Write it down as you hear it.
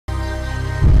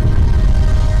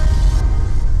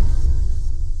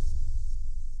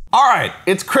All right,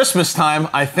 it's Christmas time,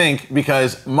 I think,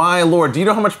 because, my Lord, do you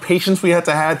know how much patience we had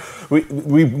to have?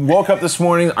 We woke up this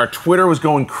morning, our Twitter was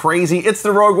going crazy. It's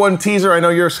the Rogue One teaser. I know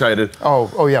you're excited.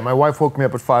 Oh yeah, my wife woke me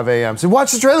up at 5 a.m. Said,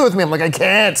 watch the trailer with me. I'm like, I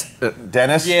can't.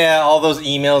 Dennis? Yeah, all those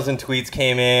emails and tweets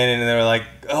came in, and they were like,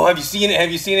 oh, have you seen it? Have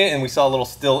you seen it? And we saw little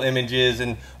still images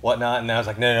and whatnot, and I was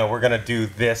like, no, we're going to do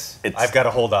this. I've got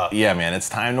to hold up. Yeah, man, it's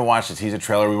time to watch the teaser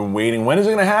trailer. We've been waiting. When is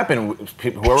it going to happen?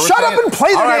 Shut up and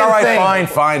play the damn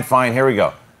thing. Fine. Here we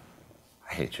go.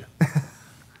 I hate you.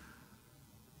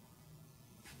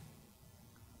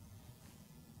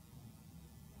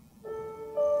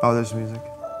 Oh, there's music.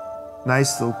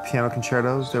 Nice little piano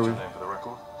concertos. There we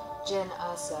go. Jen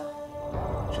Ursa.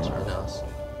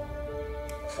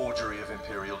 Forgery of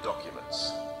imperial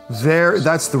documents. There,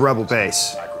 that's the rebel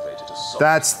base.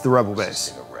 That's the rebel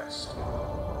base.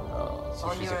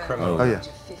 So she's a criminal. Oh yeah.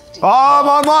 Oh,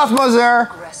 Mon Mothma's there.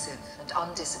 Aggressive and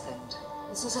undisciplined.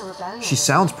 This is a rebellion. She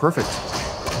sounds perfect.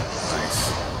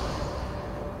 Nice.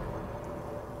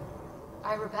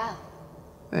 I rebel.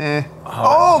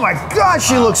 Oh my God,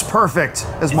 she looks perfect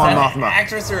as Mon Mothma. An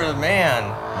actress or a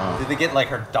man? Did they get like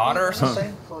her daughter or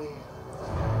something?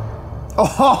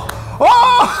 Oh!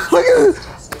 Look at this.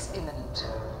 Test is imminent.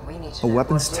 We need A to know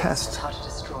weapons what it is test. and how to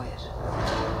destroy it.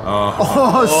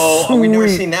 Oh, sweet. We've never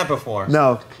seen that before.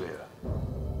 No.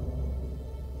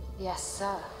 Yes,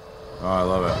 sir. Oh, I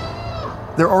love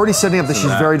it. They're already setting up that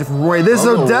she's very different. Wait, this is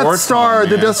a Death Star.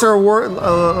 The Death Star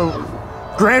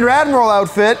Grand Admiral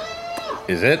outfit.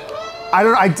 Is it?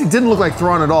 It didn't look like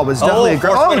Thrawn at all, but it's definitely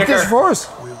it's Forrest.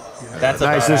 That's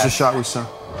nice. There's a shot we saw.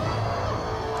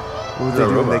 What do they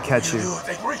do when they catch you?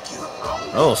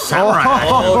 Oh, samurai.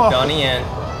 Oh, Donnie Yen.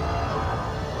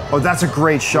 Oh, that's a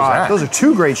great shot. Those are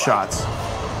two great shots.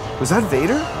 Was that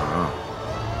Vader?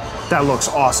 That looks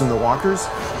awesome. The walkers.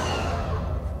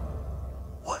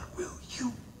 What will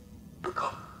you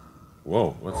become?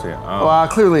 Whoa, what's that? Well,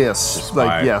 clearly a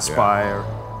spy. Or...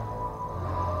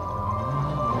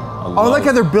 I like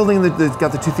how they're building. They've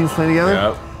got the two themes playing together.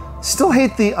 Yep. Still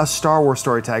hate a Star Wars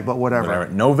story tag, but whatever.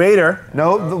 No Vader.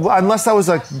 No, unless that was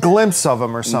a glimpse of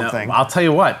him or something. No, I'll tell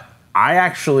you what. I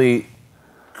actually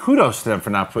kudos to them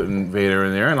for not putting Vader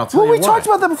in there, and I'll tell you what. Well, we talked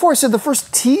about that before. I said the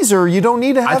first teaser, you don't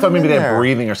need to have him in there. I thought maybe they had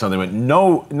breathing or something, but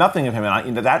no, nothing of him.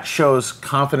 And that shows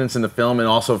confidence in the film, and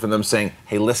also for them saying,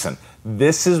 hey, listen,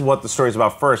 this is what the story's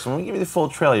about first. When we give you the full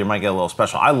trailer, you might get a little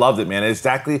special. I loved it, man.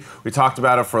 Exactly, we talked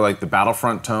about it for like the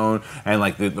Battlefront tone, and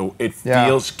like it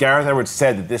feels. Gareth Edwards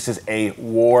said that this is a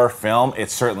war film. It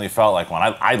certainly felt like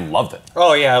one. I loved it.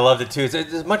 Oh yeah, I loved it too.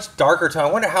 It's a much darker tone.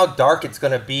 I wonder how dark it's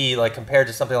going to be, like compared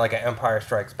to something like an Empire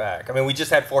Strikes Back. I mean, we just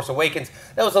had Force Awakens.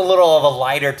 That was a little of a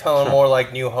lighter tone, more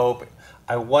like New Hope.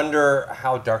 I wonder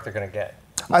how dark they're going to get.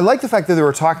 I like the fact that they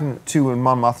were talking to, when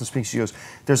Mon Mothma speaks, she goes,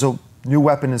 there's a new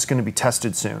weapon that's going to be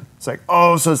tested soon. It's like,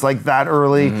 oh, so it's like that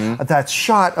early. That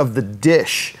shot of the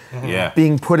dish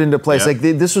being put into place. Like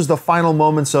this was the final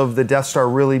moments of the Death Star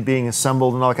really being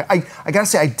assembled and all that. I gotta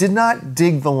say, I did not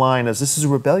dig the line as, this is a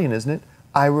rebellion, isn't it?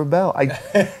 I rebel. I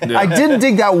didn't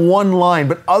dig that one line,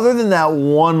 but other than that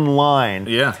one line,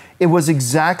 it was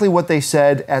exactly what they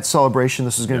said at Celebration.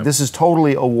 This is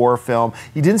totally a war film.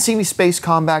 You didn't see any space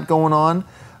combat going on,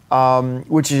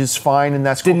 which is fine, and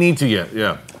that's Didn't need to yet,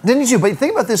 Didn't need to, but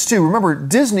think about this too. Remember,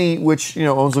 Disney, which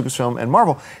owns Lucasfilm and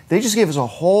Marvel, they just gave us a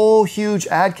whole huge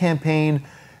ad campaign,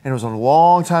 and it was a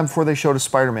long time before they showed us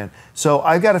Spider-Man. So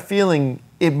I've got a feeling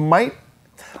it might.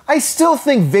 I still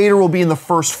think Vader will be in the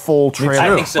first full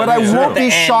trailer, I think so, but I won't be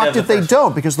shocked if they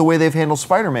don't, because the way they've handled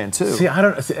Spider-Man too. See,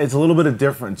 it's a little bit of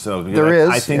difference though. There is.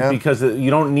 I think because you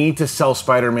don't need to sell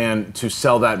Spider-Man to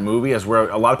sell that movie, as where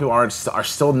a lot of people are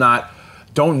still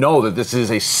don't know that this is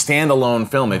a standalone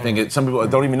film. They think some people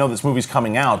don't even know this movie's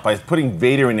coming out. By putting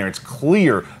Vader in there, it's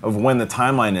clear of when the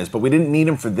timeline is. But we didn't need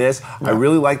him for this. No. I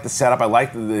really like the setup. I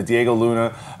like the Diego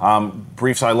Luna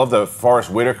brief. I love the Forrest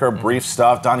Whitaker brief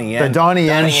stuff. Donnie Yen. The Donnie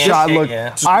Yen shot. Look,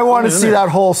 I want to see that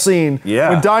whole scene. Yeah.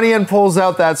 When Donnie Yen pulls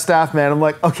out that staff, man, I'm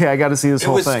like, okay, I got to see this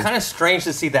whole thing. It was kind of strange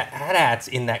to see the AT-ATs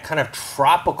in that kind of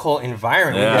tropical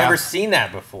environment. We've never seen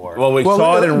that before. Well, we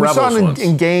saw it in Rebels once.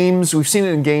 In games. We've seen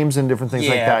it in games and different things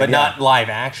like that. But not live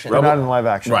action. Not in live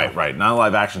action. Right, not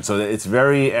live action. So it's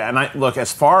very, look,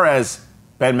 as far as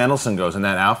Ben Mendelsohn goes in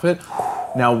that outfit,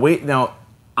 now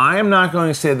I am not going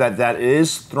to say that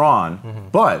is Thrawn,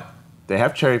 but they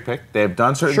have cherry picked. They have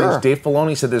done certain things. Dave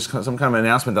Filoni said there's some kind of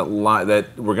announcement that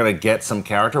we're going to get some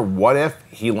character. What if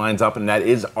he lines up and that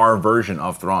is our version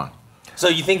of Thrawn? So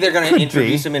you think they're going to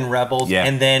introduce him in Rebels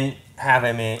and then have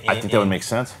him in. I think that would make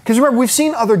sense. Because remember, we've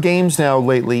seen other games now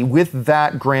lately with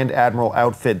that Grand Admiral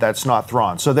outfit that's not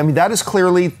Thrawn. So I mean, that is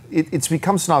clearly it's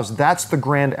become synonymous. That's the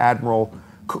Grand Admiral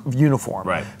uniform.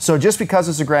 Right. So just because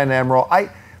it's a Grand Admiral, I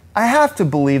have to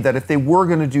believe that if they were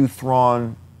going to do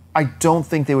Thrawn, I don't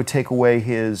think they would take away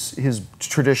his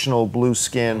traditional blue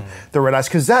skin, the red eyes,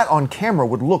 because that on camera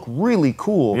would look really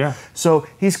cool. Yeah. So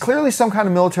he's clearly some kind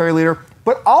of military leader,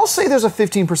 but I'll say there's a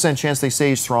 15% chance they say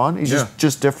he's Thrawn. He's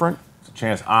just different.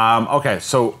 Chance. Okay,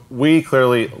 so we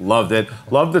clearly loved it.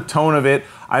 Loved the tone of it.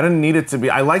 I didn't need it to be.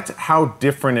 I liked how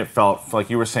different it felt, like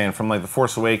you were saying, from like The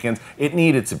Force Awakens. It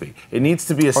needed to be. It needs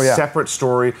to be a separate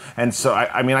story. And so,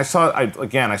 I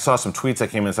saw some tweets that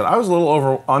came in and said, I was a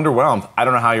little underwhelmed. I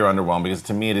don't know how you're underwhelmed, because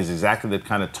to me it is exactly the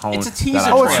kind of tone. It's a teaser.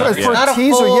 It's for a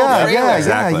teaser,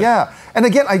 Exactly. yeah. And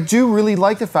again, I do really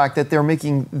like the fact that they're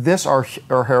making this our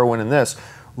heroine in this.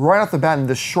 Right off the bat in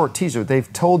this short teaser,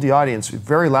 they've told the audience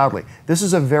very loudly, this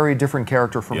is a very different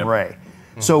character from Rey.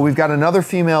 So we've got another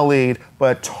female lead,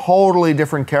 but totally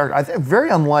different character. Very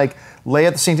unlike Leia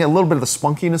at the same time, a little bit of the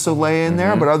spunkiness of Leia in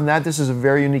there, but other than that, this is a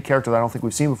very unique character that I don't think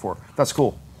we've seen before. That's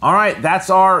cool. All right, that's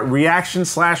our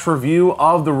reaction/review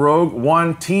of the Rogue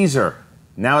One teaser.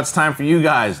 Now it's time for you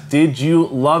guys. Did you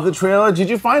love the trailer? Did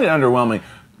you find it underwhelming?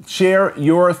 Share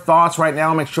your thoughts right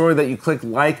now. Make sure that you click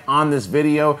like on this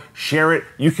video. Share it.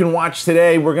 You can watch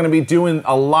today. We're going to be doing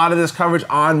a lot of this coverage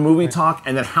on Movie Talk.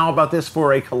 And then how about this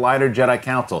for a Collider Jedi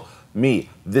Council? Me,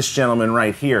 this gentleman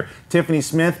right here, Tiffany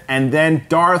Smith, and then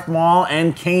Darth Maul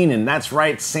and Kanan. That's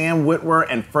right, Sam Witwer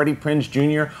and Freddie Prinze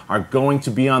Jr. are going to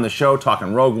be on the show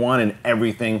talking Rogue One and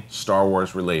everything Star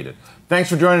Wars related. Thanks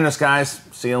for joining us, guys.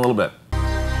 See you in a little bit.